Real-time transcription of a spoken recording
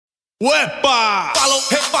¡Wepa!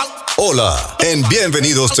 Hola, and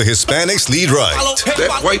bienvenidos to Hispanics Lead Right.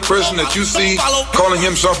 That white person that you see calling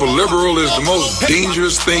himself a liberal is the most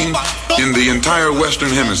dangerous thing in the entire Western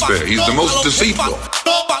Hemisphere. He's the most deceitful.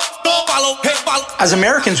 As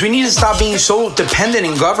Americans, we need to stop being so dependent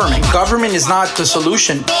in government. Government is not the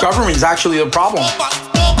solution. Government is actually the problem.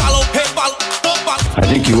 I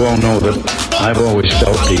think you all know that I've always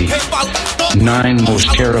felt the 9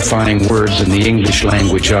 most terrifying words in the English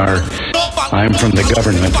language are, I'm from the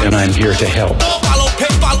government and I'm here to help.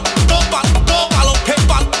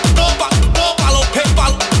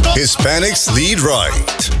 Hispanics Lead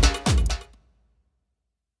Right.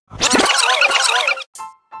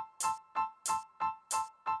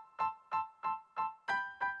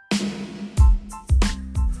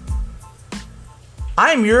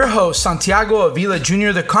 I'm your host, Santiago Avila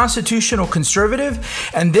Jr., the Constitutional Conservative,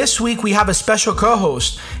 and this week we have a special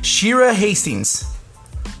co-host, Shira Hastings.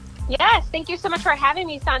 Yes, thank you so much for having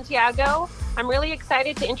me, Santiago. I'm really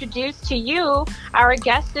excited to introduce to you our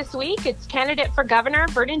guest this week. It's candidate for governor,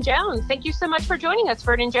 Vernon Jones. Thank you so much for joining us,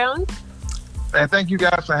 Vernon Jones. And thank you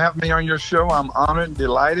guys for having me on your show. I'm honored and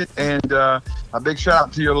delighted, and a big shout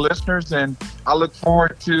out to your listeners. And I look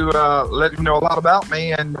forward to letting you know a lot about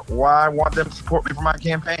me and why I want them to support me for my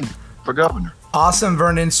campaign for governor. Awesome,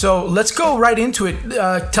 Vernon. So let's go right into it.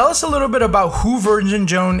 Tell us a little bit about who Vernon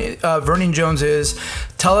Jones is.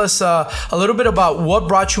 Tell us a little bit about what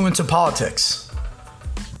brought you into politics.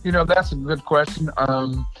 You know, that's a good question.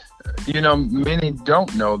 You know, many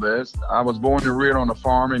don't know this. I was born and reared on a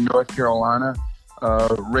farm in North Carolina,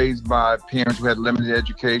 raised by parents who had limited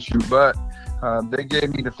education, but they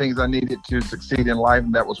gave me the things I needed to succeed in life,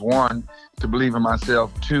 and that was 1, to believe in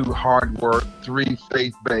myself, 2, hard work, 3,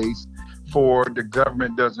 faith-based, 4, the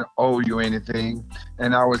government doesn't owe you anything,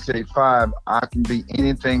 and I would say 5, I can be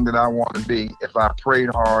anything that I want to be. If I prayed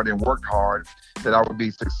hard and worked hard, that I would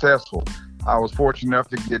be successful. I was fortunate enough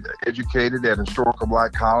to get educated at Historical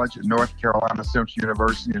Black College at North Carolina Central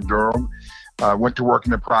University in Durham. Went to work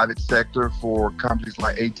in the private sector for companies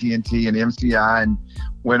like AT&T and MCI, and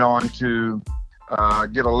went on to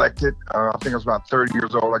get elected. I think I was about 30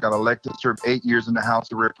 years old. I got elected, served 8 years in the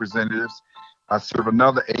House of Representatives. I served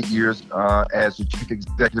another 8 years as the Chief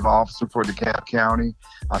Executive Officer for DeKalb County.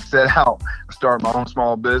 I set out, started my own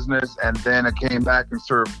small business, and then I came back and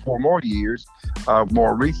served 4 more years,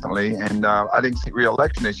 more recently. And I didn't seek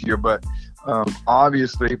re-election this year, but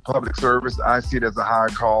obviously public service, I see it as a higher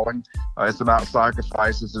calling. It's about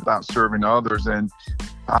sacrifices, it's about serving others. And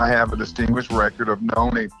I have a distinguished record of not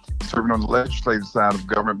only serving on the legislative side of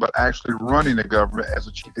government, but actually running the government as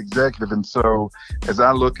a chief executive. And so as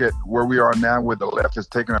I look at where we are now, where the left has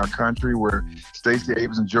taken our country, where Stacey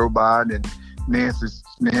Abrams and Joe Biden and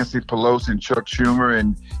Nancy Pelosi and Chuck Schumer,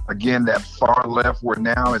 and again, that far left where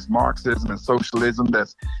now is Marxism and socialism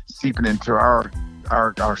that's seeping into our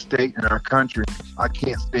state and our country, I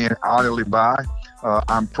can't stand idly by.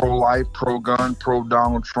 I'm pro-life, pro-gun,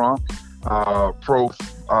 pro-Donald Trump,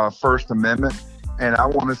 pro-First Amendment. And I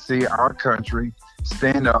want to see our country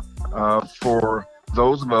stand up for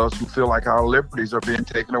those of us who feel like our liberties are being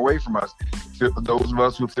taken away from us. Those of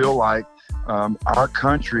us who feel like our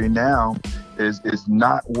country now is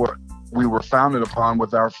not what we were founded upon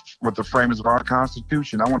with the framers of our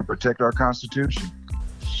Constitution. I want to protect our Constitution.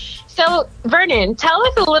 So, Vernon, tell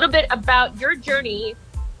us a little bit about your journey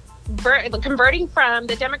converting from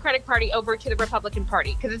the Democratic Party over to the Republican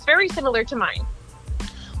Party, because it's very similar to mine.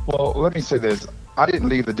 Well, let me say this. I didn't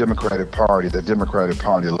leave the Democratic Party. The Democratic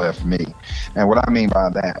Party left me. And what I mean by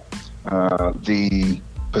that, the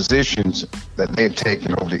positions that they've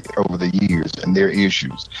taken over the years and their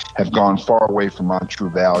issues have gone far away from my true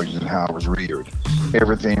values and how I was reared.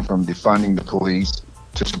 Everything from defunding the police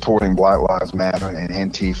to supporting Black Lives Matter and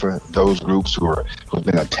Antifa, those groups who have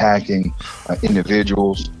been attacking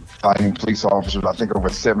individuals, fighting police officers. I think over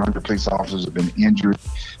 700 police officers have been injured,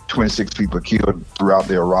 26 people killed throughout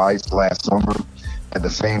their riots last summer. At the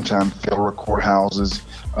same time, federal courthouses,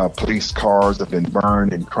 police cars have been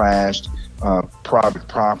burned and crashed, private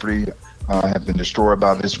property have been destroyed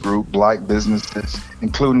by this group, black businesses,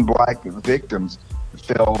 including black victims,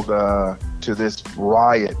 fell to this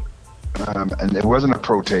riot. And it wasn't a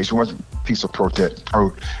protest, it wasn't a peaceful protest,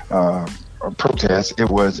 it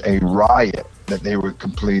was a riot that they were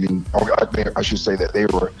completing, or I should say that they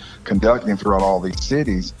were conducting throughout all these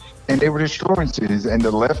cities, and they were destroying cities, and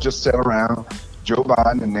the left just sat around. Joe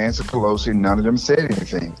Biden and Nancy Pelosi, none of them said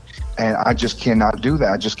anything. And I just cannot do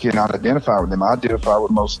that. I just cannot identify with them. I identify with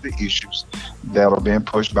most of the issues that are being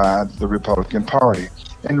pushed by the Republican Party.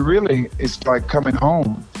 And really, it's like coming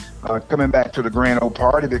home, coming back to the grand old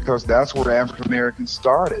party, because that's where African Americans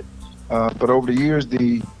started. But over the years,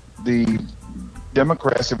 the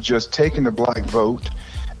Democrats have just taken the black vote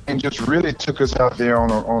and just really took us out there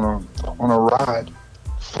on a ride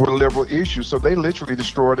for liberal issues. So they literally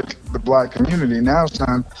destroyed the black community. Now it's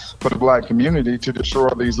time for the black community to destroy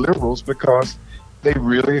these liberals because they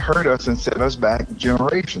really hurt us and set us back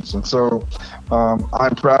generations. And so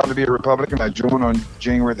I'm proud to be a Republican. I joined on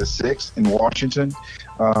January the 6th in Washington.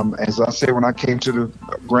 As I said, when I came to the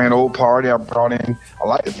grand old party, I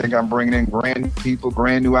like to think I'm bringing in brand new people,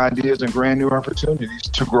 brand new ideas, and brand new opportunities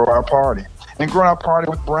to grow our party. And grow our party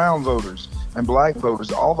with brown voters and black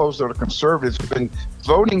voters, all those that are conservatives who've been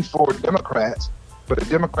voting for Democrats, but the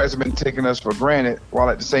Democrats have been taking us for granted while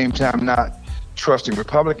at the same time not trusting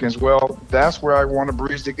Republicans. Well, that's where I want to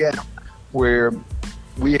bridge the gap, where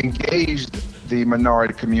we engage the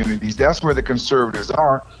minority communities. That's where the conservatives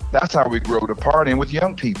are. That's how we grow the party, and with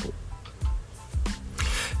young people.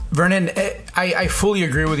 Vernon, I fully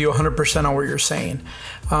agree with you 100% on what you're saying.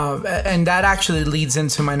 And that actually leads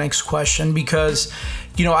into my next question because,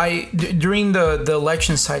 during the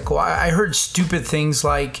election cycle, I heard stupid things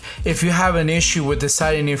like, if you have an issue with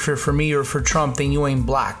deciding if you're for me or for Trump, then you ain't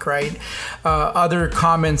black, right? Other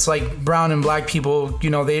comments like brown and black people,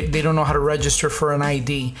 they don't know how to register for an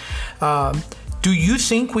ID. Do you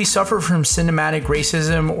think we suffer from systematic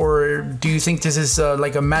racism, or do you think this is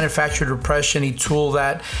like a manufactured oppression, a tool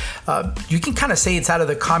that you can kind of say it's out of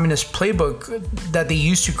the communist playbook that they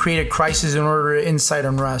used to create a crisis in order to incite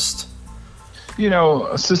unrest?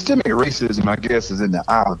 Systemic racism, I guess, is in the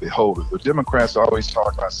eye of the beholder. The Democrats always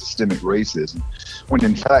talk about systemic racism, when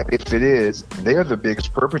in fact, if it is, they're the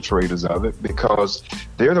biggest perpetrators of it, because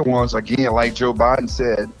they're the ones, again, like Joe Biden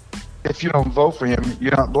said, if you don't vote for him,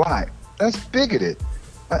 you're not black. That's bigoted.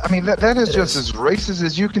 I mean, that is just as racist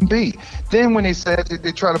as you can be. Then when they said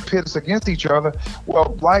they try to pit us against each other, well,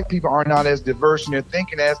 black people are not as diverse in their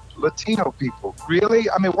thinking as Latino people. Really?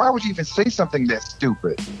 I mean, why would you even say something that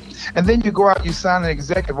stupid? And then you go out, you sign an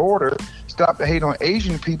executive order, stop the hate on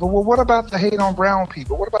Asian people. Well, what about the hate on brown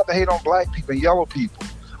people? What about the hate on black people and yellow people?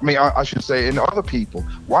 I mean, I should say, and other people.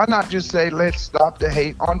 Why not just say, let's stop the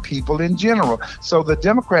hate on people in general? So the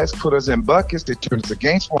Democrats put us in buckets. They turn us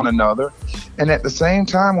against one another. And at the same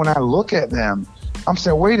time, when I look at them, I'm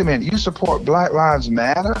saying, wait a minute, you support Black Lives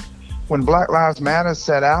Matter? When Black Lives Matter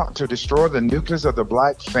set out to destroy the nucleus of the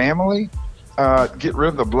black family, get rid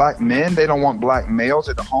of the black men. They don't want black males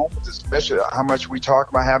at the homes, especially how much we talk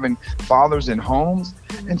about having fathers in homes.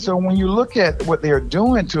 And so when you look at what they're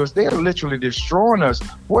doing to us, they are literally destroying us.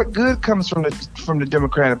 What good comes from the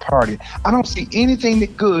Democratic Party? I don't see anything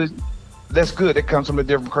that's good that comes from the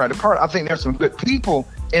Democratic Party. I think there's some good people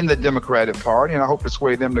in the Democratic Party, and I hope to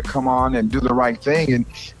sway them to come on and do the right thing and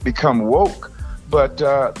become woke. But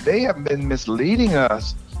they have been misleading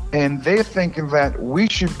us. And they're thinking that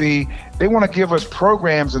they want to give us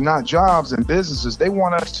programs and not jobs and businesses. They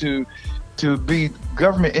want us to be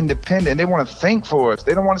government independent. They want to think for us.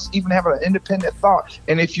 They don't want us to even have an independent thought.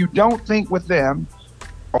 And if you don't think with them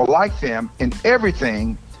or like them in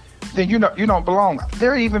everything, then you don't belong.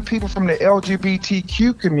 There are even people from the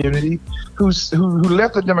LGBTQ community who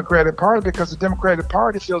left the Democratic Party because the Democratic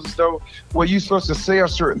Party feels as though, well, you're supposed to say a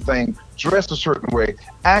certain thing, dress a certain way,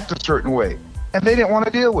 act a certain way. And they didn't want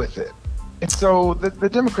to deal with it. And so the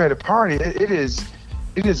Democratic Party, it is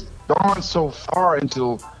gone so far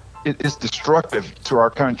until it is destructive to our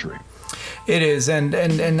country. It is, and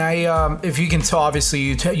I, if you can tell, obviously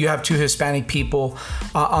you have two Hispanic people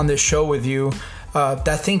on this show with you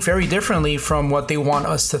that think very differently from what they want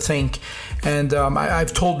us to think. And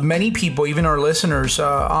I've told many people, even our listeners,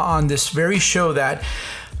 on this very show that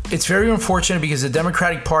it's very unfortunate because the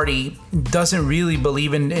Democratic Party doesn't really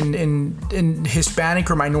believe in Hispanic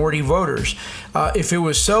or minority voters. If it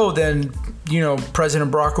was so, then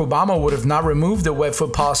President Barack Obama would have not removed the wet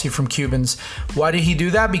foot policy from Cubans. Why did he do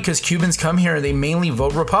that? Because Cubans come here and they mainly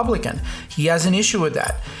vote Republican. He has an issue with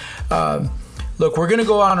that. Look, we're going to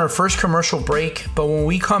go on our first commercial break, but when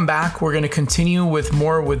we come back, we're going to continue with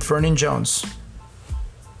more with Vernon Jones.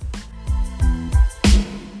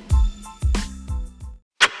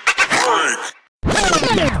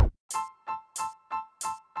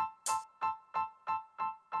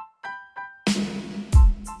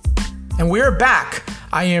 And we're back.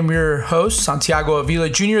 I am your host, Santiago Avila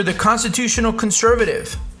Jr., the Constitutional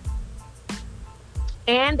Conservative.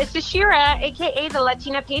 And this is Shira, aka the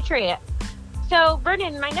Latina Patriot. So,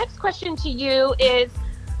 Vernon, my next question to you is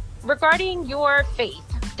regarding your faith.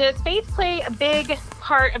 Does faith play a big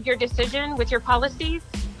part of your decision with your policies?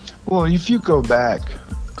 Well, if you go back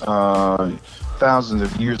thousands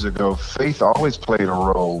of years ago, faith always played a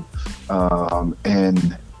role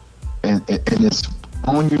in its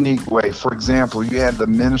own unique way. For example, you had the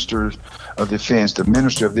minister of defense, the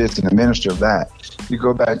minister of this, and the minister of that. You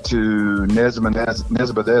go back to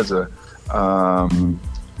Nebuchadnezzar,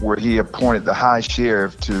 where he appointed the high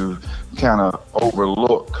sheriff to kind of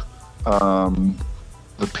overlook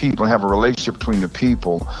the people and have a relationship between the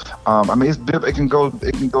people. I mean, it can go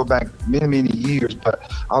back many years, but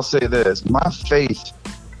I'll say this: my faith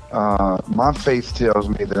tells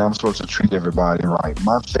me that I'm supposed to treat everybody right.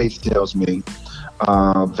 My faith tells me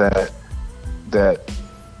that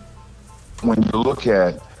when you look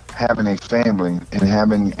at having a family and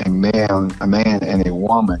having a man and a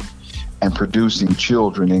woman, and producing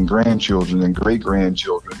children and grandchildren and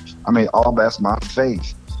great-grandchildren, I mean, all that's my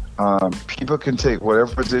faith. People can take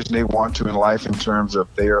whatever position they want to in life in terms of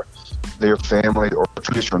their family or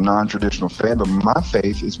traditional or non-traditional family. My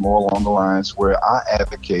faith is more along the lines where I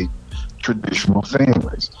advocate traditional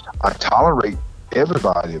families. I tolerate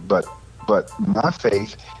everybody, but my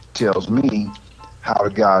faith tells me how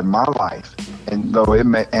to guide my life. And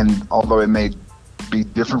although it may be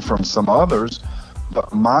different from some others,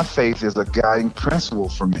 but my faith is a guiding principle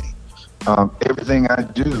for me. Everything I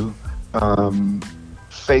do,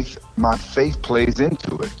 my faith plays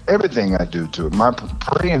into it. Everything I do to it. My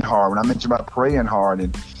praying hard. When I mentioned about praying hard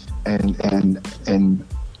and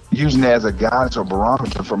using it as a guidance or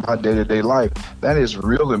barometer for my day-to-day life, that is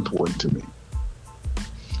real important to me.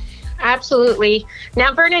 Absolutely.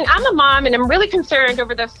 Now, Vernon, I'm a mom and I'm really concerned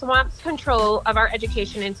over the swamp's control of our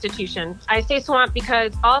education institution. I say swamp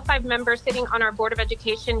because all 5 members sitting on our Board of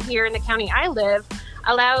Education here in the county I live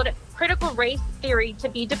allowed critical race theory to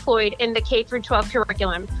be deployed in the K-12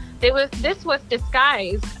 curriculum. This was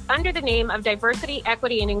disguised under the name of diversity,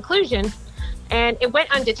 equity, and inclusion, and it went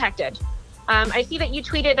undetected. I see that you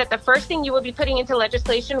tweeted that the first thing you will be putting into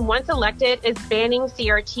legislation once elected is banning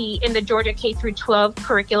CRT in the Georgia K-12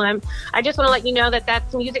 curriculum. I just want to let you know that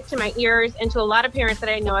that's music to my ears and to a lot of parents that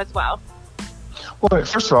I know as well. Well,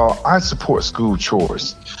 first of all, I support school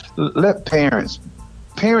choice. Let parents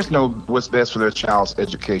know what's best for their child's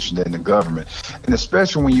education than the government. And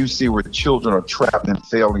especially when you see where children are trapped in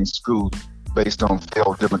failing schools based on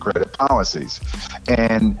failed democratic policies.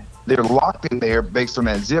 And they're locked in there based on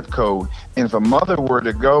that zip code. And if a mother were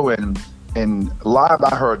to go and lie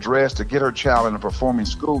about her address to get her child in a performing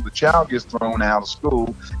school, the child gets thrown out of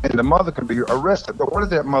school and the mother can be arrested. But what is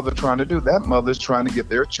that mother trying to do? That mother is trying to get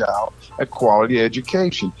their child a quality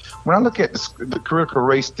education. When I look at the critical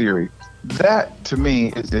race theory, that to me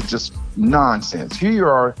is just nonsense. Here you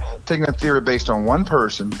are taking a theory based on one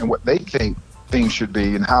person and what they think things should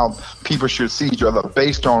be and how people should see each other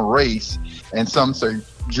based on race, and some say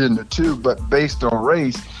gender too, but based on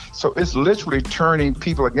race. So it's literally turning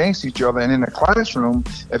people against each other. And in the classroom,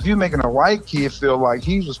 if you're making a white kid feel like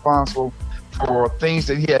he's responsible for things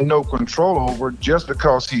that he had no control over just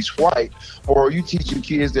because he's white, or are you teaching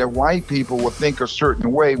kids that white people will think a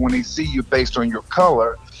certain way when they see you based on your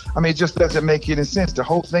color? I mean, it just doesn't make any sense. The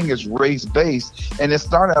whole thing is race-based, and it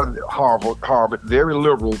started out at Harvard, very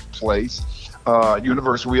liberal place,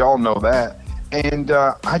 university. We all know that. And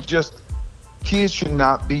kids should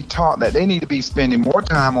not be taught that. They need to be spending more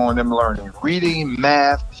time on them learning reading,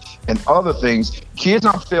 math, and other things. Kids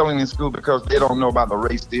aren't failing in school because they don't know about the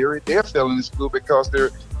race theory. They're failing in school because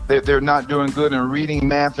they're not doing good in reading,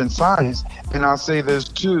 math, and science. And I'll say this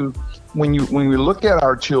too: when we look at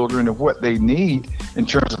our children and what they need in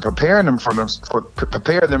terms of preparing them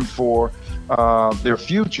for their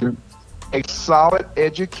future, a solid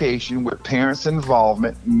education with parents'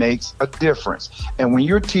 involvement makes a difference. And when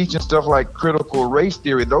you're teaching stuff like critical race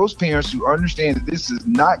theory, those parents who understand that this is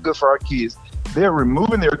not good for our kids, they're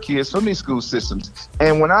removing their kids from these school systems.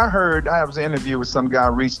 And when I was in an interview with some guy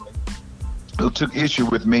recently who took issue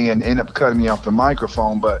with me and ended up cutting me off the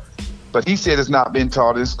microphone, but he said it's not been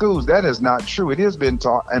taught in schools. That is not true. It has been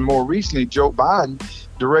taught. And more recently, Joe Biden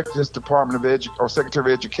directed his Department of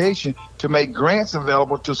Secretary of Education to make grants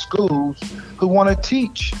available to schools who want to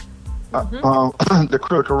teach the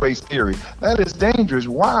critical race theory. That is dangerous.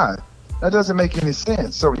 Why? That doesn't make any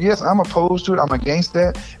sense. So yes, I'm opposed to it. I'm against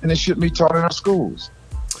that, and it shouldn't be taught in our schools.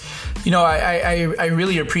 You know, I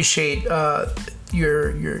really appreciate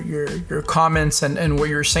your comments and what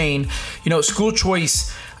you're saying. You know, school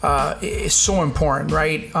choice is so important,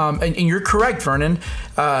 right? And you're correct, Vernon.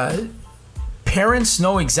 Parents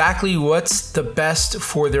know exactly what's the best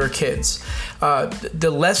for their kids.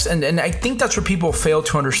 And I think that's where people fail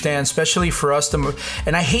to understand, especially for us.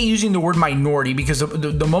 And I hate using the word minority, because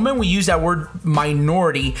the moment we use that word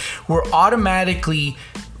minority, we're automatically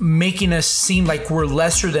making us seem like we're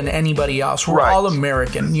lesser than anybody else. We're all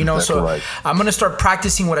American, you know. So I'm going to start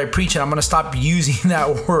practicing what I preach, and I'm going to stop using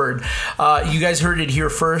that word. You guys heard it here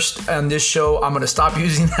first on this show. I'm going to stop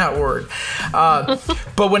using that word.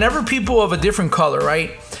 But whenever people of a different color,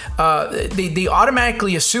 right, they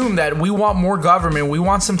automatically assume that we want more government. We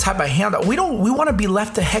want some type of handout. We don't. We want to be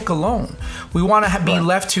left the heck alone. We want to be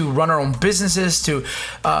left to run our own businesses, to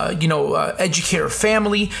educate our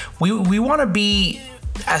family. We want to be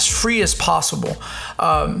as free as possible.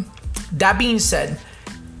 That being said,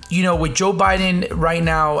 with Joe Biden right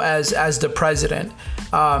now as the president,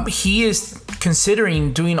 he is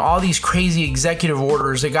considering doing all these crazy executive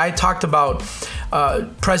orders. The guy talked about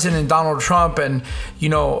President Donald Trump, and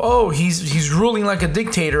he's ruling like a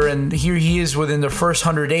dictator, and here he is within the first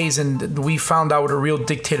 100 days, and we found out what a real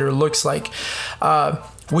dictator looks like.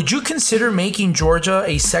 Would you consider making Georgia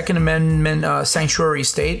a Second Amendment sanctuary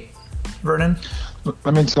state, Vernon?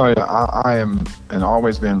 Let me tell you, I am and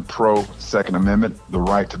always been pro Second Amendment. The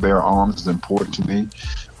right to bear arms is important to me.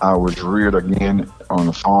 I was reared again on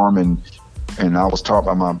a farm, and I was taught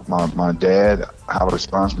by my dad how to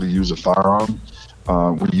responsibly use a firearm.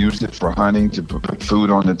 We used it for hunting, to put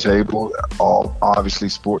food on the table, all obviously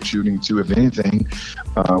sport shooting too. If anything,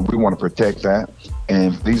 we want to protect that.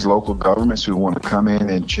 And these local governments who want to come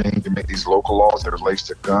in and change and make these local laws that are related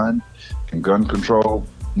to gun and gun control,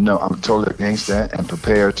 no, I'm totally against that, and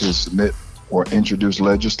prepared to submit or introduce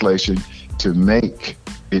legislation to make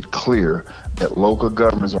it clear that local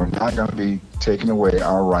governments are not going to be taking away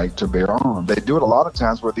our right to bear arms. They do it a lot of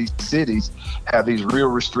times where these cities have these real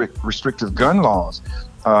restrictive gun laws.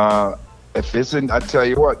 If it's in, I tell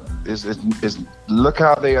you what, is look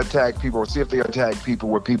how they attack people, or see if they attack people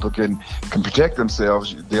where people can protect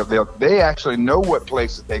themselves. They actually know what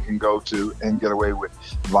places they can go to and get away with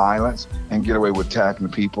violence and get away with attacking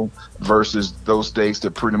people, versus those states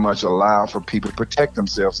that pretty much allow for people to protect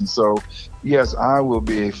themselves. And so, yes, I will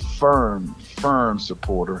be a firm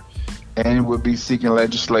supporter, and will be seeking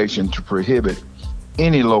legislation to prohibit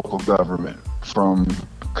any local government from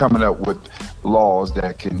coming up with laws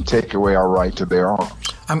that can take away our right to bear arms.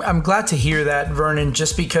 I'm glad to hear that, Vernon,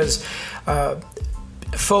 just because,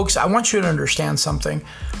 folks, I want you to understand something.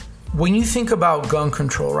 When you think about gun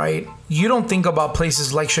control, right, you don't think about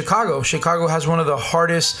places like Chicago. Chicago has one of the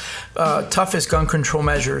hardest, toughest gun control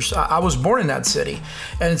measures. I was born in that city,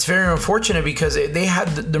 and it's very unfortunate because they had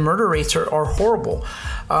the murder rates are horrible.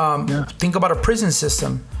 Think about a prison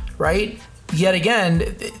system, right? Yet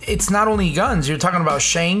again, it's not only guns. You're talking about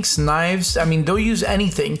shanks, knives. I mean, they'll use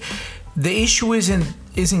anything. The issue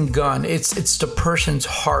isn't gun. It's the person's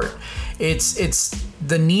heart. It's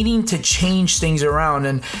the needing to change things around.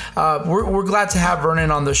 And we're glad to have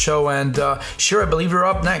Vernon on the show. And Shira, I believe you're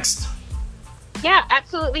up next. Yeah,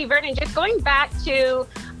 absolutely, Vernon. Just going back to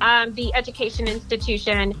the education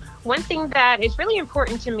institution, one thing that is really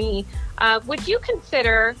important to me, would you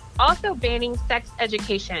consider also banning sex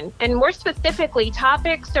education, and more specifically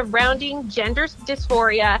topics surrounding gender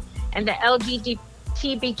dysphoria and the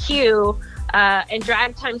LGBTQ and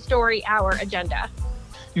Drive Time Story Hour agenda?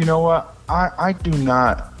 You know what? I do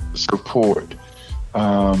not support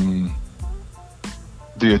the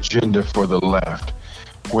agenda for the left,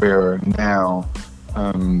 where now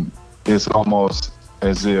it's almost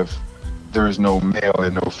as if there is no male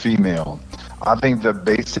and no female. I think the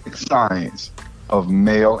basic science of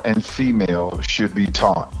male and female should be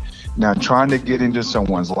taught. Now, trying to get into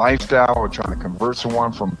someone's lifestyle or trying to convert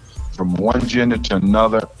someone from one gender to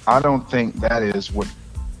another, I don't think that is what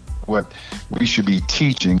we should be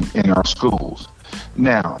teaching in our schools.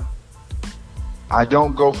 Now, I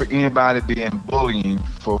don't go for anybody being bullying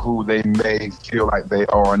for who they may feel like they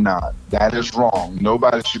are or not. That is wrong.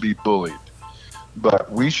 Nobody should be bullied.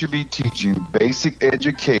 But we should be teaching basic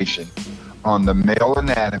education on the male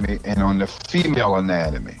anatomy and on the female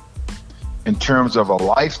anatomy. In terms of a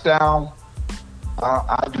lifestyle,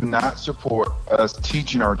 I do not support us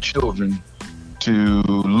teaching our children to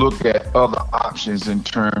look at other options in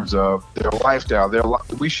terms of their lifestyle.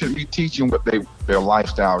 We should be teaching what their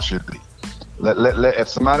lifestyle should be. If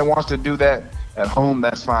somebody wants to do that at home,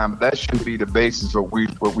 that's fine, but that shouldn't be the basis of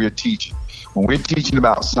what we're teaching. When we're teaching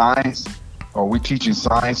about science, or we're teaching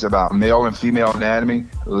science about male and female anatomy,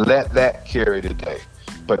 let that carry the day.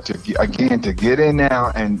 But to get in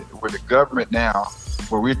now, and with the government now,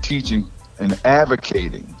 where we're teaching and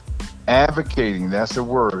advocating, that's the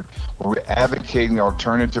word, where we're advocating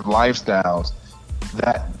alternative lifestyles,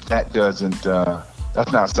 that doesn't,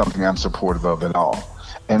 that's not something I'm supportive of at all.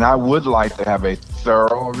 And I would like to have a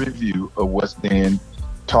thorough review of what's being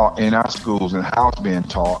taught in our schools and how it's being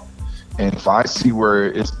taught. And if I see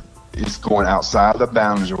where it's is going outside the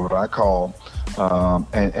boundaries of what I call,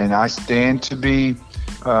 and I stand to be,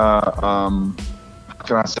 how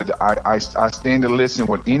can I say that? I stand to listen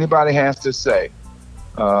what anybody has to say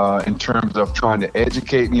in terms of trying to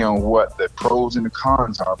educate me on what the pros and the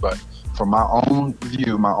cons are. But from my own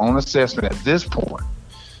view, my own assessment at this point,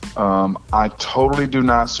 I totally do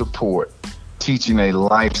not support teaching a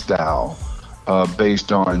lifestyle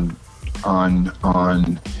based on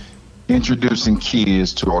introducing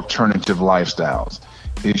kids to alternative lifestyles.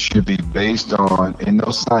 It should be based on, in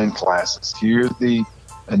those science classes, here's the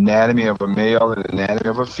anatomy of a male and anatomy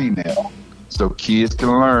of a female, so kids can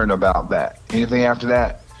learn about that. Anything after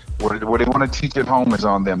that, what they want to teach at home is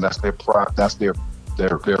on them. That's their right to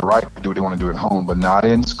do what they want to do at home, but not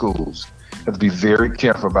in schools. Have to be very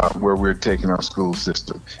careful about where we're taking our school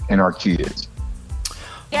system and our kids.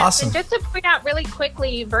 Yes, Awesome. And just to point out really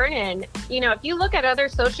quickly, Vernon, if you look at other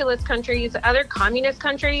socialist countries, other communist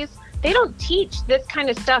countries, they don't teach this kind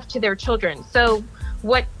of stuff to their children. So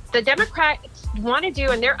what the Democrats want to do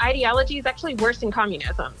and their ideology is actually worse than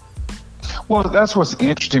communism. Well, that's what's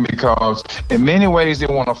interesting, because in many ways they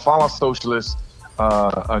want to follow socialist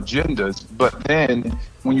agendas, but then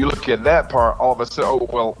when you look at that part, all of a sudden,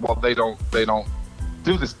 well, they don't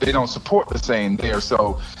do this. They don't support the same there.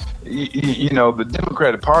 So, the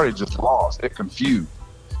Democratic Party just lost. They're confused.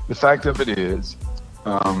 The fact of it is,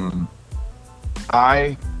 I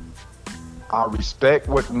respect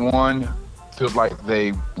what one feels like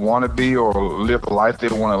they want to be or live the life they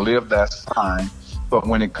want to live. That's fine. But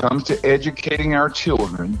when it comes to educating our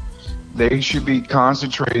children, they should be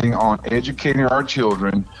concentrating on educating our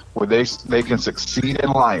children where they can succeed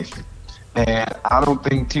in life. And I don't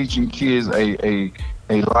think teaching kids a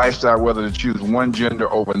lifestyle, whether to choose one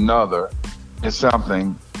gender over another, is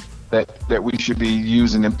something that we should be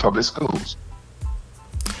using in public schools.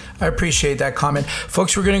 I appreciate that comment.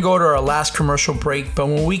 Folks, we're going to go to our last commercial break, but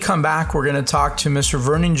when we come back, we're going to talk to Mr.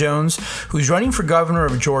 Vernon Jones, who's running for governor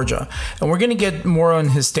of Georgia. And we're going to get more on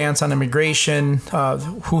his stance on immigration,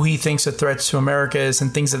 who he thinks a threat to America is,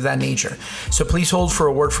 and things of that nature. So please hold for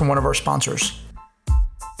a word from one of our sponsors.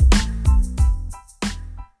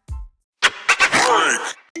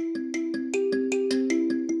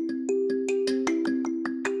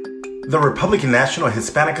 The Republican National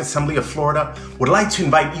Hispanic Assembly of Florida would like to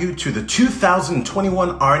invite you to the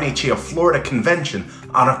 2021 RNHA of Florida Convention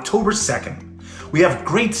on October 2nd. We have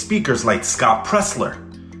great speakers like Scott Pressler,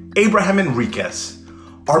 Abraham Enriquez,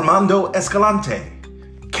 Armando Escalante,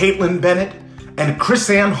 Caitlin Bennett, and Chris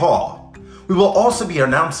Ann Hall. We will also be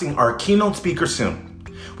announcing our keynote speaker soon.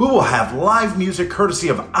 We will have live music courtesy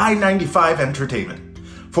of I-95 Entertainment.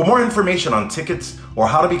 For more information on tickets or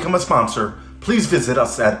how to become a sponsor, please visit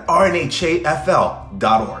us at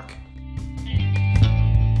rnhafl.org.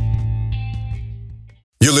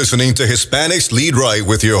 You're listening to Hispanics Lead Right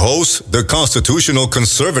with your host, the Constitutional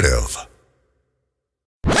Conservative.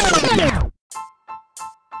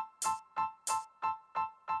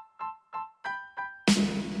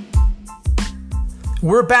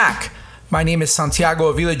 We're back. My name is Santiago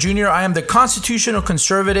Avila Jr. I am the Constitutional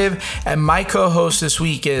Conservative, and my co-host this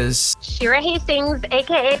week is Shira Hastings,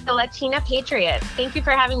 aka the Latina Patriot. Thank you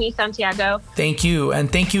for having me, Santiago. Thank you. And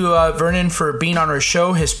thank you, Vernon, for being on our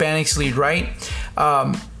show, Hispanics Lead Right.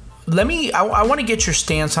 I want to get your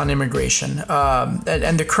stance on immigration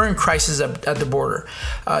and the current crisis at the border.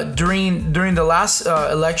 During the last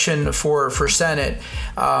election for Senate,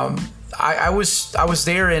 I was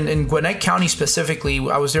there in Gwinnett County specifically.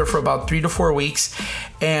 I was there for about 3 to 4 weeks,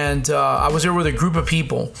 and I was there with a group of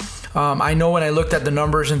people. I know when I looked at the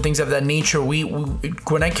numbers and things of that nature,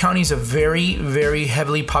 Gwinnett County is a very, very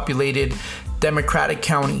heavily populated Democratic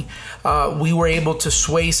county. We were able to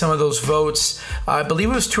sway some of those votes. I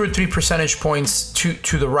believe it was 2 or 3 percentage points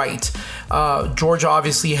to the right. Georgia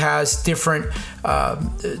obviously has different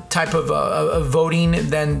type of voting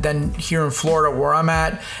than here in Florida where I'm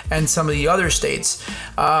at, and some of the other states.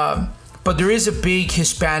 But there is a big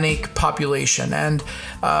Hispanic population, and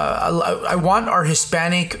I want our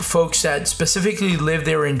Hispanic folks that specifically live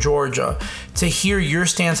there in Georgia to hear your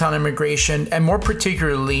stance on immigration, and more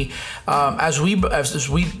particularly, as we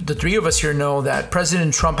the three of us here know that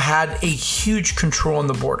President Trump had a huge control on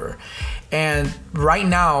the border, and right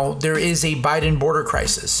now there is a Biden border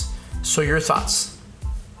crisis. So your thoughts?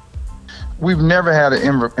 We've never had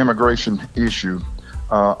an immigration issue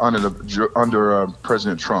under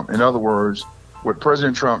President Trump. In other words, what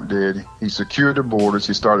President Trump did, he secured the borders,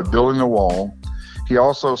 he started building the wall. He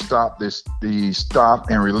also stopped the stop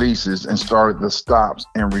and releases and started the stops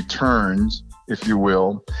and returns, if you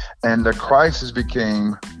will. And the crisis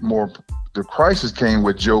became more The crisis came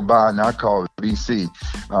with Joe Biden. I call it BC,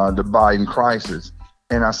 the Biden crisis.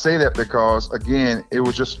 And I say that because, again, it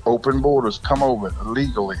was just open borders. Come over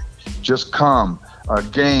legally. Just come.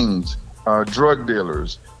 Gangs, drug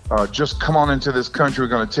dealers, just come on into this country. We're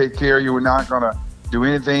going to take care of you. We're not going to do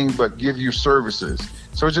anything but give you services.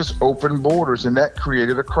 So it's just open borders, and that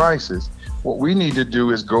created a crisis. What we need to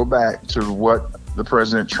do is go back to what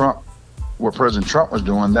President Trump was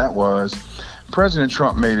doing. That was President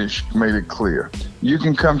Trump made it clear. You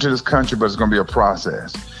can come to this country, but it's going to be a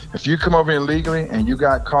process. If you come over illegally and you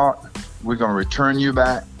got caught, we're going to return you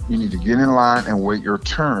back. You need to get in line and wait your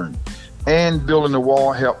turn. And building the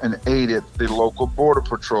wall helped and aided the local border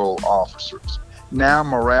patrol officers. Now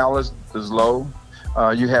morale is low.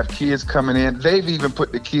 You have kids coming in. They've even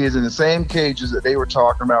put the kids in the same cages that they were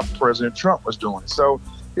talking about President Trump was doing. So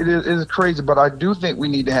it is crazy, but I do think we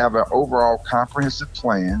need to have an overall comprehensive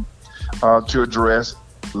plan to address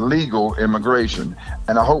legal immigration.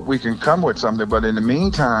 And I hope we can come with something. But in the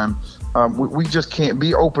meantime, we just can't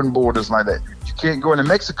be open borders like that. You can't go into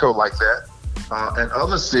Mexico like that. And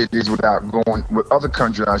other cities with other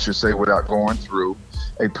countries, I should say, without going through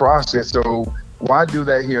a process. So why do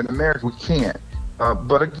that here in America? We can't.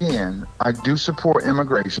 But again, I do support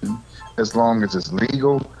immigration as long as it's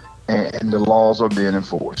legal and the laws are being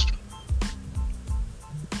enforced.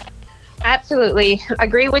 Absolutely.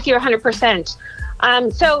 Agree with you 100%.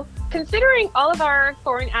 So considering all of our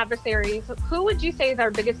foreign adversaries, who would you say is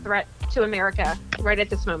our biggest threat to America right at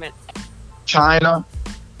this moment? China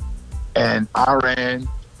and Iran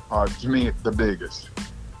are, to me, the biggest.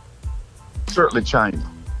 Certainly China.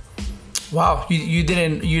 Wow, you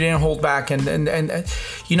didn't hold back, and I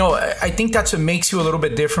think that's what makes you a little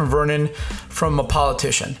bit different, Vernon, from a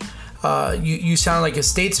politician. You sound like a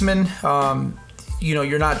statesman.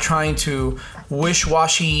 You're not trying to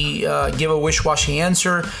give a wish-washy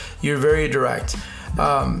answer. You're very direct.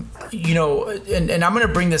 And I'm going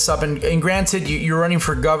to bring this up. And granted, you're running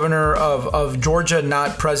for governor of Georgia,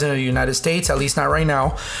 not president of the United States, at least not right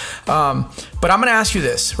now. But I'm going to ask you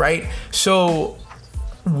this, right? So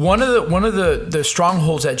one of the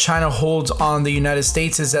strongholds that China holds on the United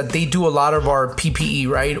States is that they do a lot of our PPE,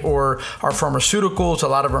 right, or our pharmaceuticals, a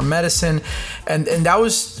lot of our medicine, and that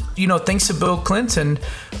was thanks to Bill Clinton,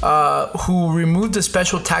 who removed the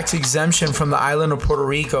special tax exemption from the island of Puerto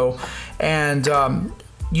Rico, and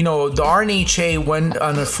the RNHA went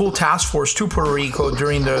on a full task force to Puerto Rico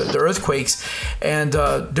during the earthquakes, and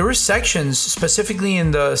there were sections specifically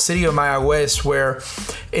in the city of Mayagüez where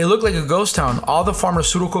it looked like a ghost town. All the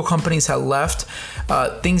pharmaceutical companies had left,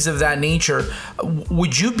 things of that nature.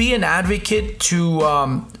 Would you be an advocate to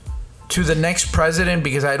the next president,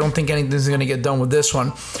 because I don't think anything's going to get done with this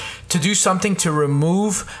one, to do something to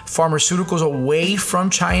remove pharmaceuticals away from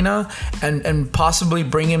China and possibly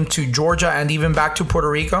bring him to Georgia and even back to Puerto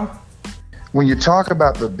Rico? When you talk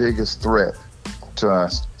about the biggest threat to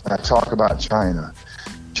us, I talk about China.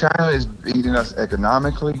 China is beating us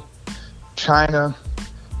economically. China,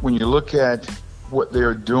 when you look at what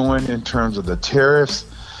they're doing in terms of the tariffs,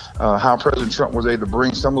 how President Trump was able to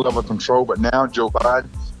bring some level of control, but now Joe Biden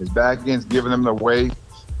is back against giving them the way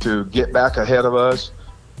to get back ahead of us.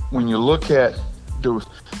 When you look at the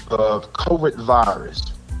COVID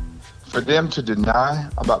virus, for them to deny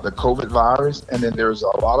about the COVID virus, and then there's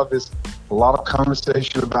a lot of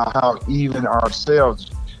conversation about how even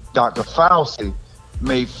ourselves, Dr. Fauci,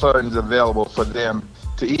 made funds available for them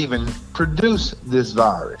to even produce this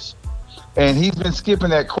virus. And he's been skipping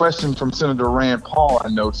that question from Senator Rand Paul. I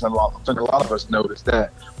noticed, and I think a lot of us noticed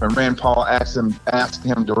that when Rand Paul asked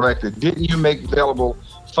him directly, didn't you make available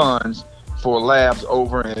funds for labs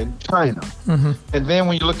over in China? Mm-hmm. And then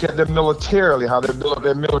when you look at them militarily, how they build up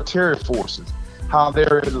their military forces, how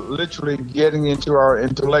they're literally getting into our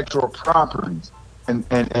intellectual properties and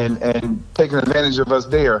taking advantage of us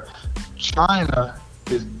there. China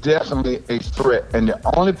is definitely a threat. And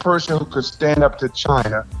the only person who could stand up to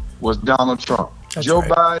China was Donald Trump. That's Joe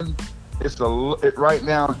right. Biden, right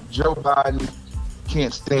now, Joe Biden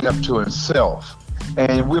can't stand up to himself.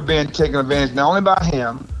 And we're being taken advantage not only by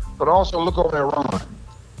him, but also look over at Iran.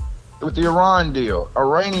 With the Iran deal,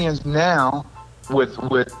 Iranians now, with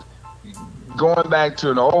going back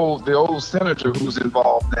to the old senator who's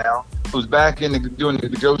involved now, who's back in doing the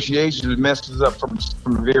negotiations, who messed us up from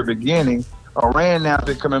the very beginning, Iran now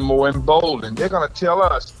becoming more emboldened. They're going to tell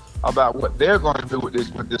us about what they're going to do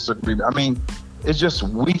with this agreement. I mean, it's just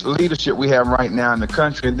weak leadership we have right now in the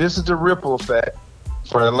country, and this is the ripple effect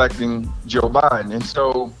for electing Joe Biden. And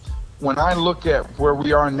so when I look at where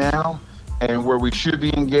we are now and where we should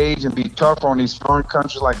be engaged and be tough on these foreign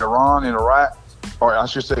countries like Iran and Iraq, or I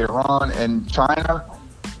should say Iran and China,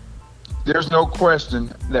 there's no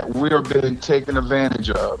question that we're being taken advantage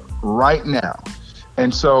of right now.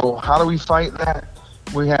 And so how do we fight that?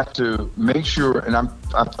 We have to make sure, and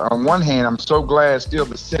on one hand, I'm so glad still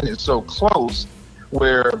the Senate is so close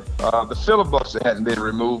where the filibuster hadn't been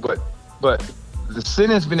removed, but the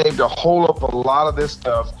Senate has been able to hold up a lot of this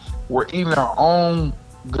stuff where even our own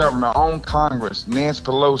government, our own Congress, Nancy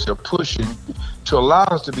Pelosi, are pushing to allow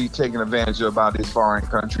us to be taken advantage of by these foreign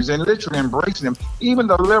countries and literally embracing them. Even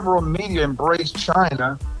the liberal media embraced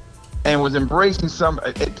China and was embracing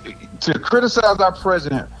to criticize our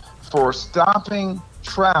president for stopping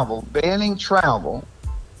travel, banning travel,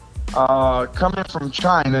 coming from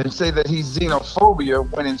China, and say that he's xenophobia,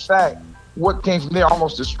 when in fact, what came from there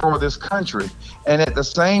almost destroyed this country. And at the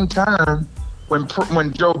same time, when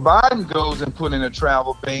Joe Biden goes and put in a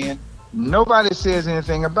travel ban, nobody says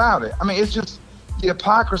anything about it. I mean, it's just the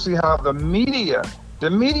hypocrisy how the media is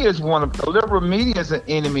the liberal media is an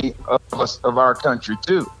enemy of our country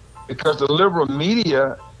too, because the liberal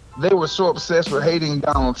media, they were so obsessed with hating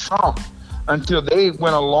Donald Trump until they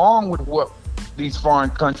went along with what these foreign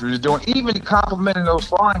countries are doing, even complimenting those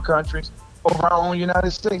foreign countries over our own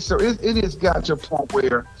United States. So it has got to a point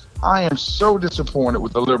where I am so disappointed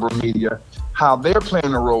with the liberal media, how they're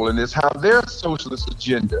playing a role in this, how their socialist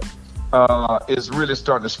agenda is really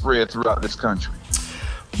starting to spread throughout this country.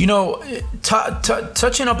 You know,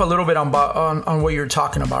 touching up a little bit on what you're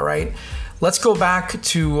talking about, right? Let's go back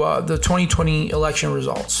to the 2020 election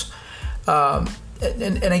results. And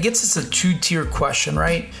I guess it's a two-tier question,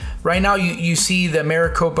 right? Right now, you see that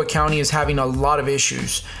Maricopa County is having a lot of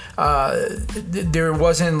issues. There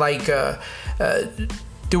wasn't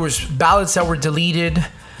there was ballots that were deleted.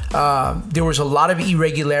 There was a lot of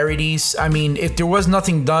irregularities. I mean, if there was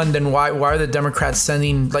nothing done, then why are the Democrats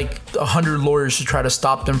sending like 100 lawyers to try to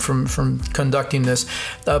stop them from conducting this?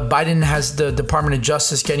 Biden has the Department of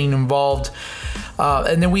Justice getting involved.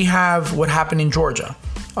 And then we have what happened in Georgia.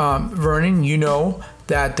 Vernon, you know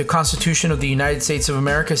that the Constitution of the United States of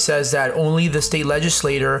America says that only the state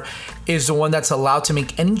legislator is the one that's allowed to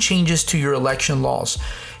make any changes to your election laws.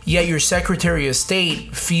 Yet your Secretary of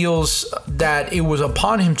State feels that it was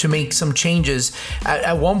upon him to make some changes.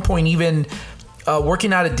 At one point, even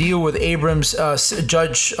working out a deal with Abrams'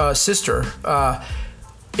 judge sister.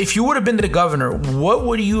 If you would have been the governor, what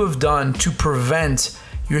would you have done to prevent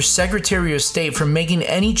your Secretary of State from making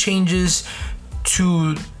any changes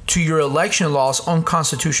to your election laws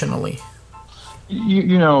unconstitutionally?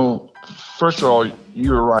 You know, first of all,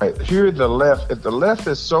 you're right. Here, the left, if the left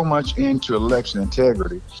is so much into election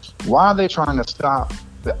integrity, why are they trying to stop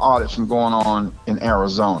the audits from going on in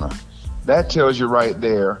Arizona? That tells you right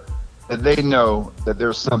there that they know that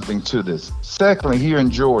there's something to this. Secondly, here in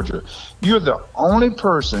Georgia, you're the only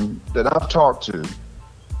person that I've talked to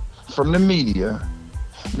from the media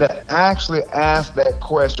that actually asked that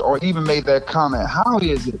question or even made that comment. How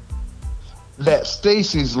is it that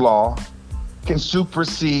Stacey's law can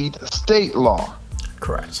supersede state law?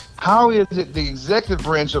 Correct. How is it the executive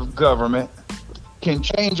branch of government can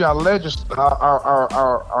change our election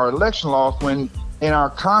laws when in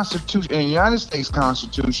our Constitution, in the United States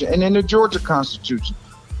Constitution and in the Georgia Constitution,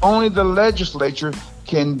 only the legislature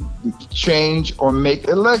can change or make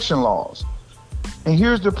election laws? And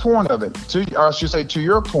here's the point of it, to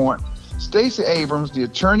your point, Stacey Abrams, the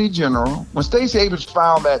Attorney General, when Stacey Abrams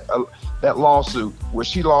filed that lawsuit where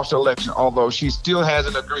she lost the election, although she still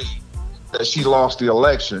hasn't agreed that she lost the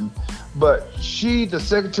election, but she, the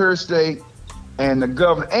Secretary of State, and the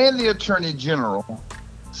governor and the Attorney General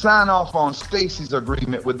signed off on Stacey's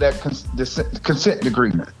agreement with that consent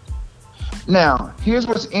agreement. Now, here's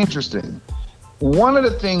what's interesting. One of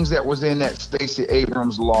the things that was in that Stacey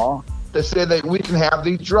Abrams law that said that we can have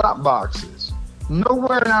these drop boxes.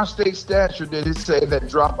 Nowhere in our state statute did it say that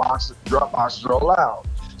drop boxes are allowed.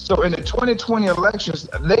 So in the 2020 elections,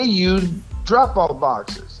 they used drop-off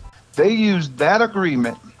boxes. They used that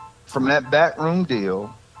agreement from that backroom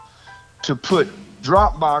deal to put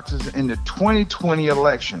drop boxes in the 2020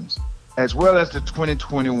 elections, as well as the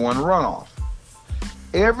 2021 runoff.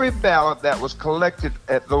 Every ballot that was collected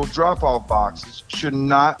at those drop-off boxes should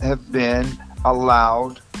not have been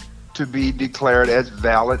allowed to be declared as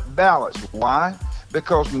valid ballots. Why?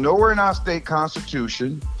 Because nowhere in our state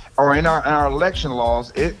constitution or in our election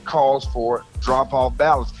laws, it calls for drop-off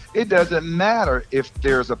ballots. It doesn't matter if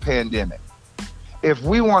there's a pandemic. If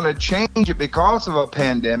we want to change it because of a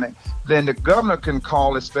pandemic, then the governor can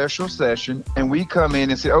call a special session and we come in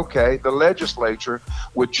and say, okay, the legislature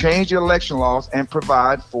would change the election laws and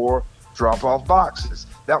provide for drop-off boxes.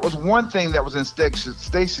 That was one thing that was in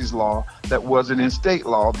Stacey's law that wasn't in state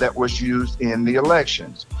law that was used in the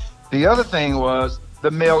elections. The other thing was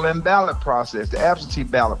the mail-in ballot process, the absentee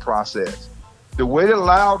ballot process. The way it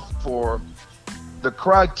allowed for the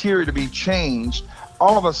criteria to be changed,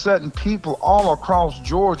 all of a sudden people all across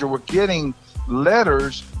Georgia were getting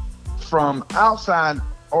letters from outside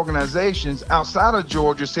organizations outside of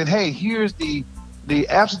Georgia saying, hey, here's the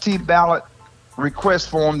absentee ballot request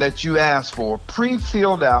form that you asked for,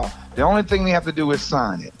 pre-filled out. The only thing they have to do is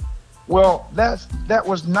sign it. Well, that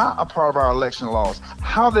was not a part of our election laws.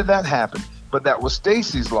 How did that happen? But that was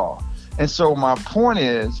Stacey's law. And so my point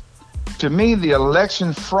is, to me, the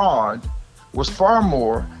election fraud was far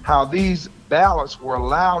more how these ballots were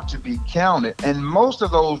allowed to be counted. And most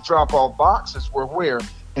of those drop-off boxes were where?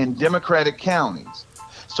 In Democratic counties.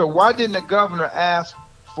 So why didn't the governor ask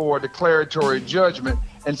for a declaratory judgment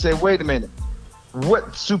and say, wait a minute,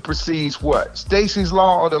 what supersedes what? Stacey's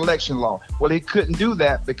law or the election law? Well, he couldn't do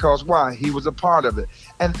that because why? He was a part of it.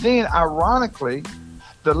 And then, ironically,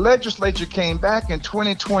 the legislature came back in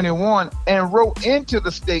 2021 and wrote into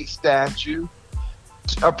the state statute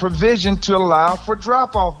a provision to allow for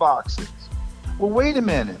drop-off boxes. Well, wait a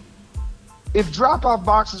minute. If drop-off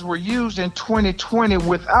boxes were used in 2020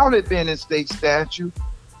 without it being in state statute,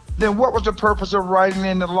 then what was the purpose of writing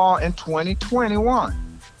in the law in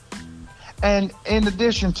 2021? And in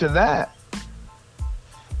addition to that,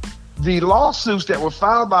 the lawsuits that were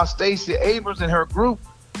filed by Stacey Abrams and her group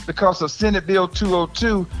because of Senate Bill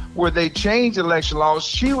 202, where they changed election laws,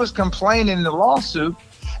 she was complaining in the lawsuit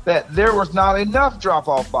that there was not enough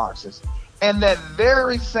drop-off boxes. And that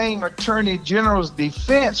very same Attorney General's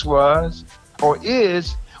defense was, or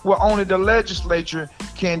is, well, only the legislature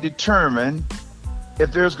can determine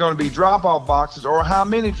if there's going to be drop-off boxes or how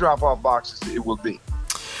many drop-off boxes it will be.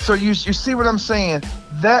 So you see what I'm saying?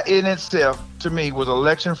 That in itself, to me, was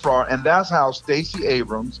election fraud, and that's how Stacey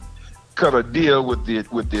Abrams cut a deal with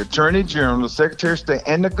the Attorney General, the Secretary of State,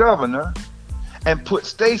 and the governor, and put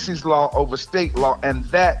Stacey's law over state law, and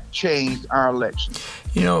that changed our election.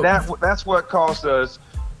 You know, that's what caused us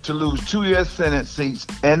to lose 2 U.S. Senate seats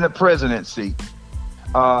and the presidency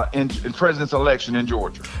in president's election in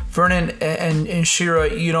Georgia. Vernon and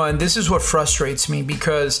Shira, you know, and this is what frustrates me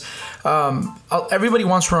because everybody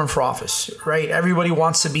wants to run for office, right? Everybody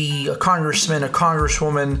wants to be a congressman, a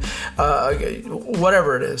congresswoman,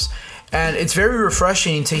 whatever it is. And it's very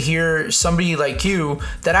refreshing to hear somebody like you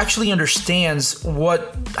that actually understands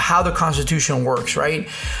how the Constitution works, right?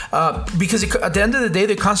 Because at the end of the day,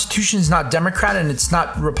 the Constitution is not Democrat and it's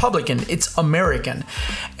not Republican, it's American.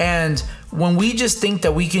 And when we just think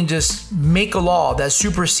that we can just make a law that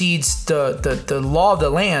supersedes the law of the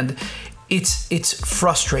land, it's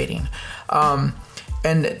frustrating. And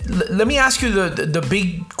let me ask you the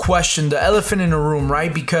big question, the elephant in the room,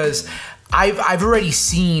 right? Because I've already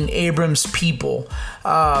seen Abrams people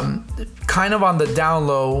kind of on the down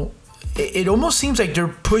low. It almost seems like they're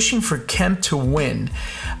pushing for Kemp to win.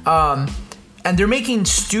 And they're making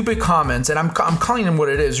stupid comments, and I'm calling them what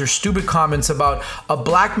it is. They're stupid comments about a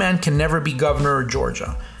black man can never be governor of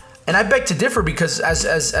Georgia. And I beg to differ because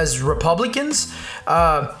as Republicans,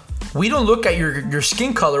 we don't look at your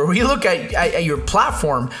skin color. We look at your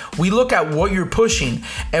platform. We look at what you're pushing.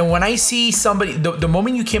 And when I see somebody, the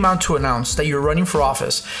moment you came out to announce that you're running for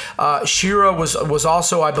office, Shira was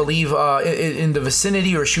also, I believe, in the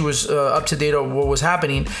vicinity, or she was up to date on what was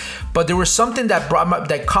happening. But there was something that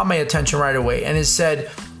caught my attention right away, and it said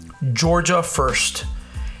Georgia first.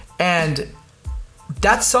 And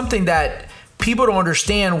that's something that people don't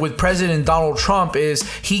understand with President Donald Trump is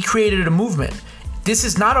he created a movement. This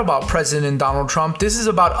is not about President Donald Trump. This is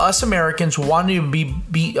about us Americans wanting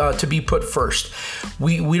to be put first.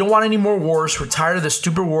 We don't want any more wars. We're tired of the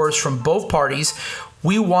stupid wars from both parties.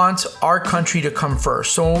 We want our country to come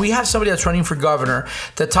first. So when we have somebody that's running for governor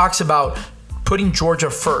that talks about putting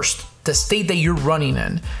Georgia first, the state that you're running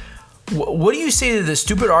in, what do you say to the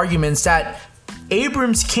stupid arguments that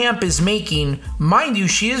Abrams' camp is making? Mind you,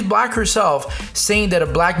 she is black herself, saying that a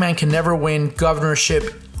black man can never win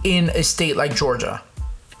governorship in a state like Georgia.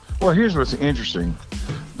 Well, here's what's interesting.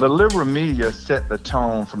 The liberal media set the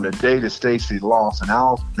tone from the day that Stacey lost, and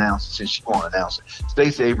I'll announce it since she won't announce it.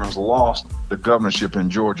 Stacey Abrams lost the governorship in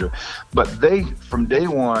Georgia, but they, from day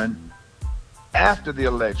one, after the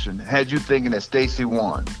election, had you thinking that Stacey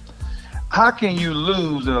won. How can you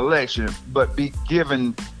lose an election but be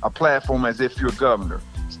given a platform as if you're governor?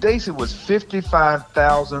 Stacey was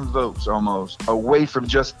 55,000 votes almost away from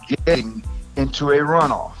just getting into a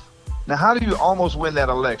runoff. Now, how do you almost win that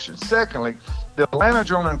election? Secondly, the Atlanta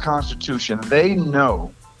Journal-Constitution, they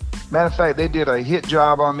know. Matter of fact, they did a hit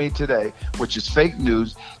job on me today, which is fake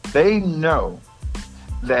news. They know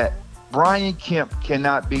that Brian Kemp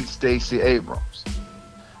cannot beat Stacey Abrams.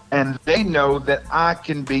 And they know that I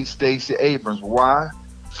can beat Stacey Abrams. Why?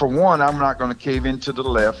 For one, I'm not going to cave into the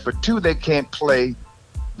left. For two, they can't play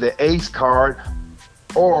the ace card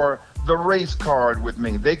or the race card with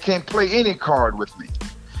me. They can't play any card with me.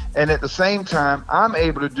 And at the same time, I'm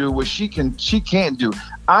able to do what she can't do.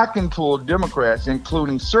 I can pull Democrats,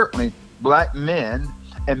 including certainly black men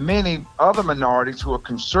and many other minorities who are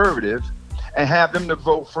conservative, and have them to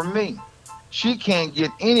vote for me. She can't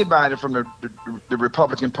get anybody from the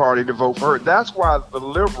Republican Party to vote for her. That's why the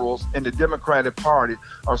liberals in the Democratic Party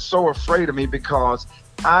are so afraid of me, because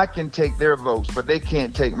I can take their votes, but they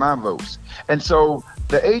can't take my votes. And so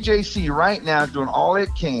the AJC right now is doing all it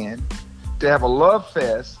can to have a love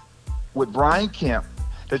fest with Brian Kemp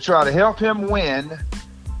to try to help him win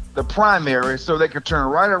the primary so they could turn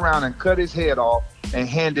right around and cut his head off and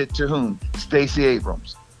hand it to whom? Stacey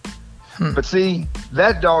Abrams. But see,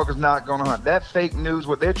 that dog is not going to hunt. That fake news,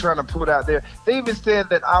 what they're trying to put out there, they even said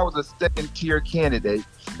that I was a second-tier candidate.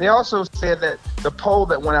 They also said that the poll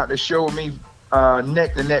that went out to show me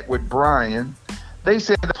neck to neck with Brian, they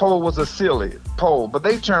said the poll was a silly poll. But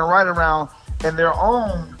they turned right around in their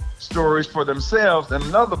own stories for themselves. In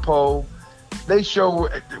another poll, they show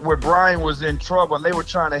where Brian was in trouble, and they were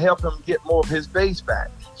trying to help him get more of his base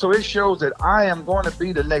back. So it shows that I am going to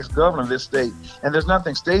be the next governor of this state, and there's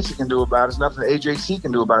nothing Stacey can do about it. There's nothing AJC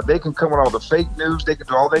can do about it. They can come with all the fake news. They can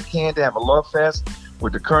do all they can to have a love fest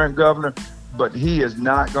with the current governor, but he is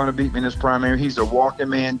not going to beat me in this primary. He's a walking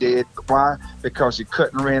man dead. Why? Because he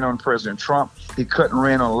cut and ran on President Trump. He cut and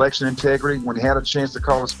ran on election integrity. When he had a chance to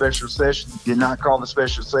call a special session, he did not call the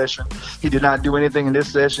special session. He did not do anything in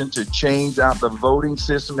this session to change out the voting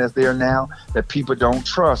system as they are now, that people don't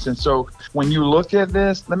trust. And so when you look at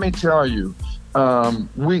this, let me tell you, that's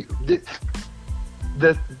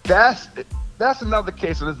another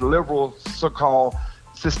case of this liberal so-called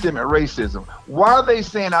systemic racism. Why are they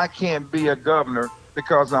saying I can't be a governor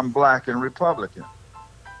because I'm black and Republican?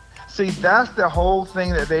 See, that's the whole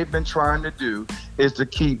thing that they've been trying to do, is to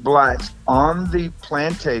keep blacks on the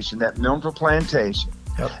plantation, that mental plantation,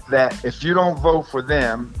 that if you don't vote for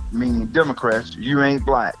them, meaning Democrats, you ain't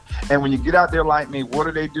black. And when you get out there like me,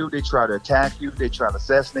 what do? They try to attack you. They try to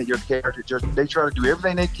assassinate your character. They try to do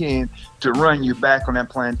everything they can to run you back on that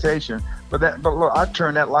plantation. But look, I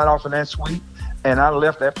turned that light off in that sweep, and I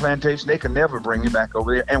left that plantation. They could never bring me back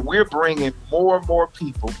over there. And we're bringing more and more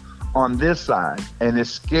people on this side, and it's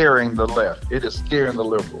scaring the left. It is scaring the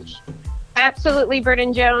liberals. Absolutely,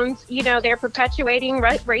 Vernon Jones. You know, they're perpetuating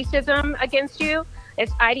racism against you.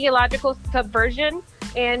 It's ideological subversion.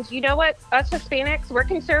 And you know what? Us Hispanics, we're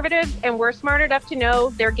conservative, and we're smart enough to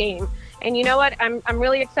know their game. And you know what? I'm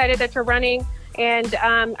really excited that you're running. And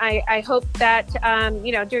I hope that,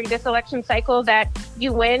 during this election cycle that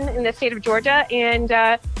you win in the state of Georgia. And,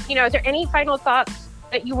 is there any final thoughts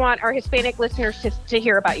that you want our Hispanic listeners to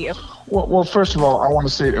hear about you? Well, first of all, I want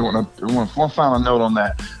to say one final note on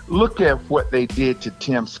that. Look at what they did to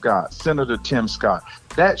Tim Scott, Senator Tim Scott.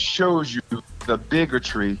 That shows you the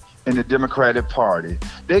bigotry in the Democratic Party.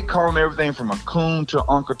 They call him everything from a coon to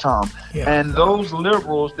Uncle Tom. Yeah. And those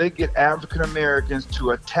liberals, they get African Americans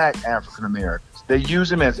to attack African Americans. They use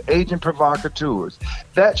them as agent provocateurs.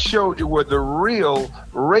 That showed you where the real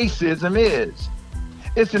racism is.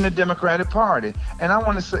 It's in the Democratic Party. And I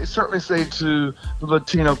want to certainly say to the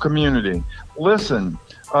Latino community, listen,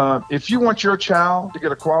 if you want your child to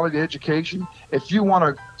get a quality education, if you want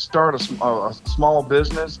to start a small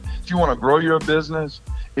business, if you want to grow your business,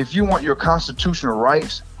 if you want your constitutional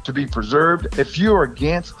rights to be preserved, if you're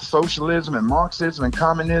against socialism and Marxism and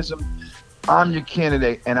communism, I'm your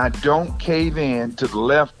candidate, and I don't cave in to the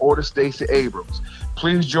left or to Stacey Abrams.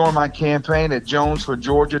 Please join my campaign at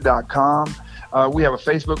jonesforgeorgia.com. We have a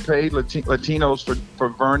Facebook page, Latinos for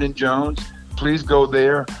Vernon Jones. Please go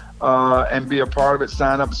there and be a part of it.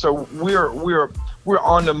 Sign up. So we're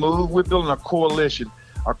on the move. We're building a coalition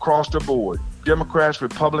across the board. Democrats,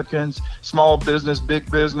 Republicans, small business, big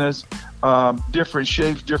business, different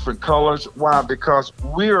shapes, different colors. Why? Because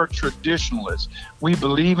we're traditionalists. We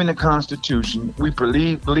believe in the Constitution. We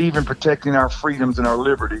believe in protecting our freedoms and our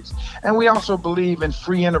liberties. And we also believe in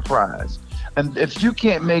free enterprise. And if you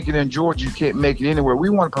can't make it in Georgia, you can't make it anywhere. We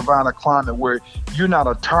want to provide a climate where you're not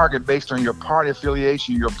a target based on your party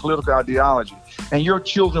affiliation, your political ideology, and your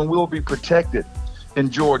children will be protected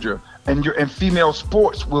in Georgia, and female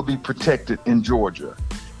sports will be protected in Georgia.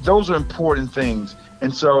 Those are important things.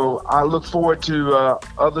 And so I look forward to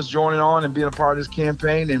others joining on and being a part of this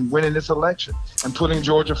campaign and winning this election and putting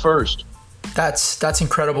Georgia first. That's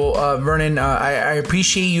incredible, Vernon. I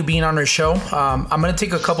appreciate you being on our show. I'm going to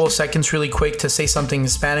take a couple of seconds really quick to say something in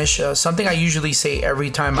Spanish, something I usually say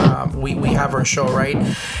every time we have our show, right?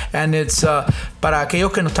 And it's para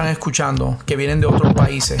aquellos que nos están escuchando, que vienen de otros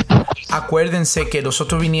países. Acuérdense que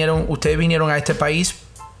ustedes vinieron a este país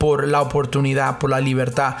por la oportunidad, por la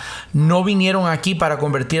libertad. No vinieron aquí para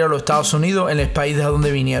convertir a los Estados Unidos en el país de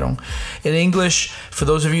donde vinieron. In English, for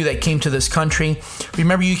those of you that came to this country,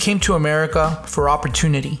 remember you came to America for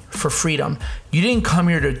opportunity, for freedom. You didn't come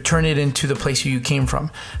here to turn it into the place you came from,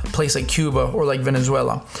 a place like Cuba or like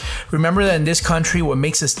Venezuela. Remember that in this country, what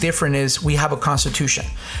makes us different is we have a constitution.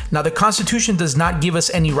 Now, the constitution does not give us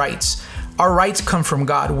any rights. Our rights come from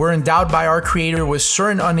God. We're endowed by our Creator with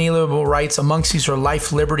certain unalienable rights. Amongst these are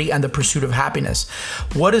life, liberty, and the pursuit of happiness.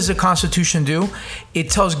 What does the Constitution do? It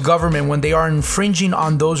tells government when they are infringing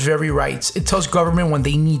on those very rights. It tells government when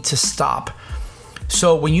they need to stop.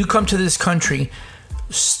 So when you come to this country,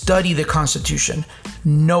 study the Constitution.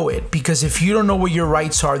 Know it, because if you don't know what your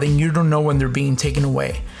rights are, then you don't know when they're being taken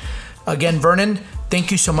away. Again, Vernon, thank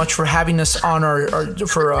you so much for having us on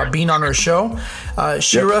being on our show.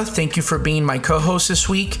 Shira, Thank you for being my co-host this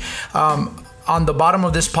week. On the bottom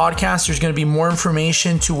of this podcast, there's going to be more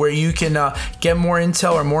information to where you can get more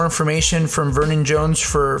intel or more information from Vernon Jones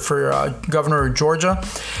for Governor of Georgia.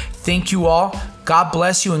 Thank you all. God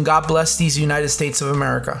bless you, and God bless these United States of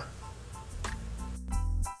America.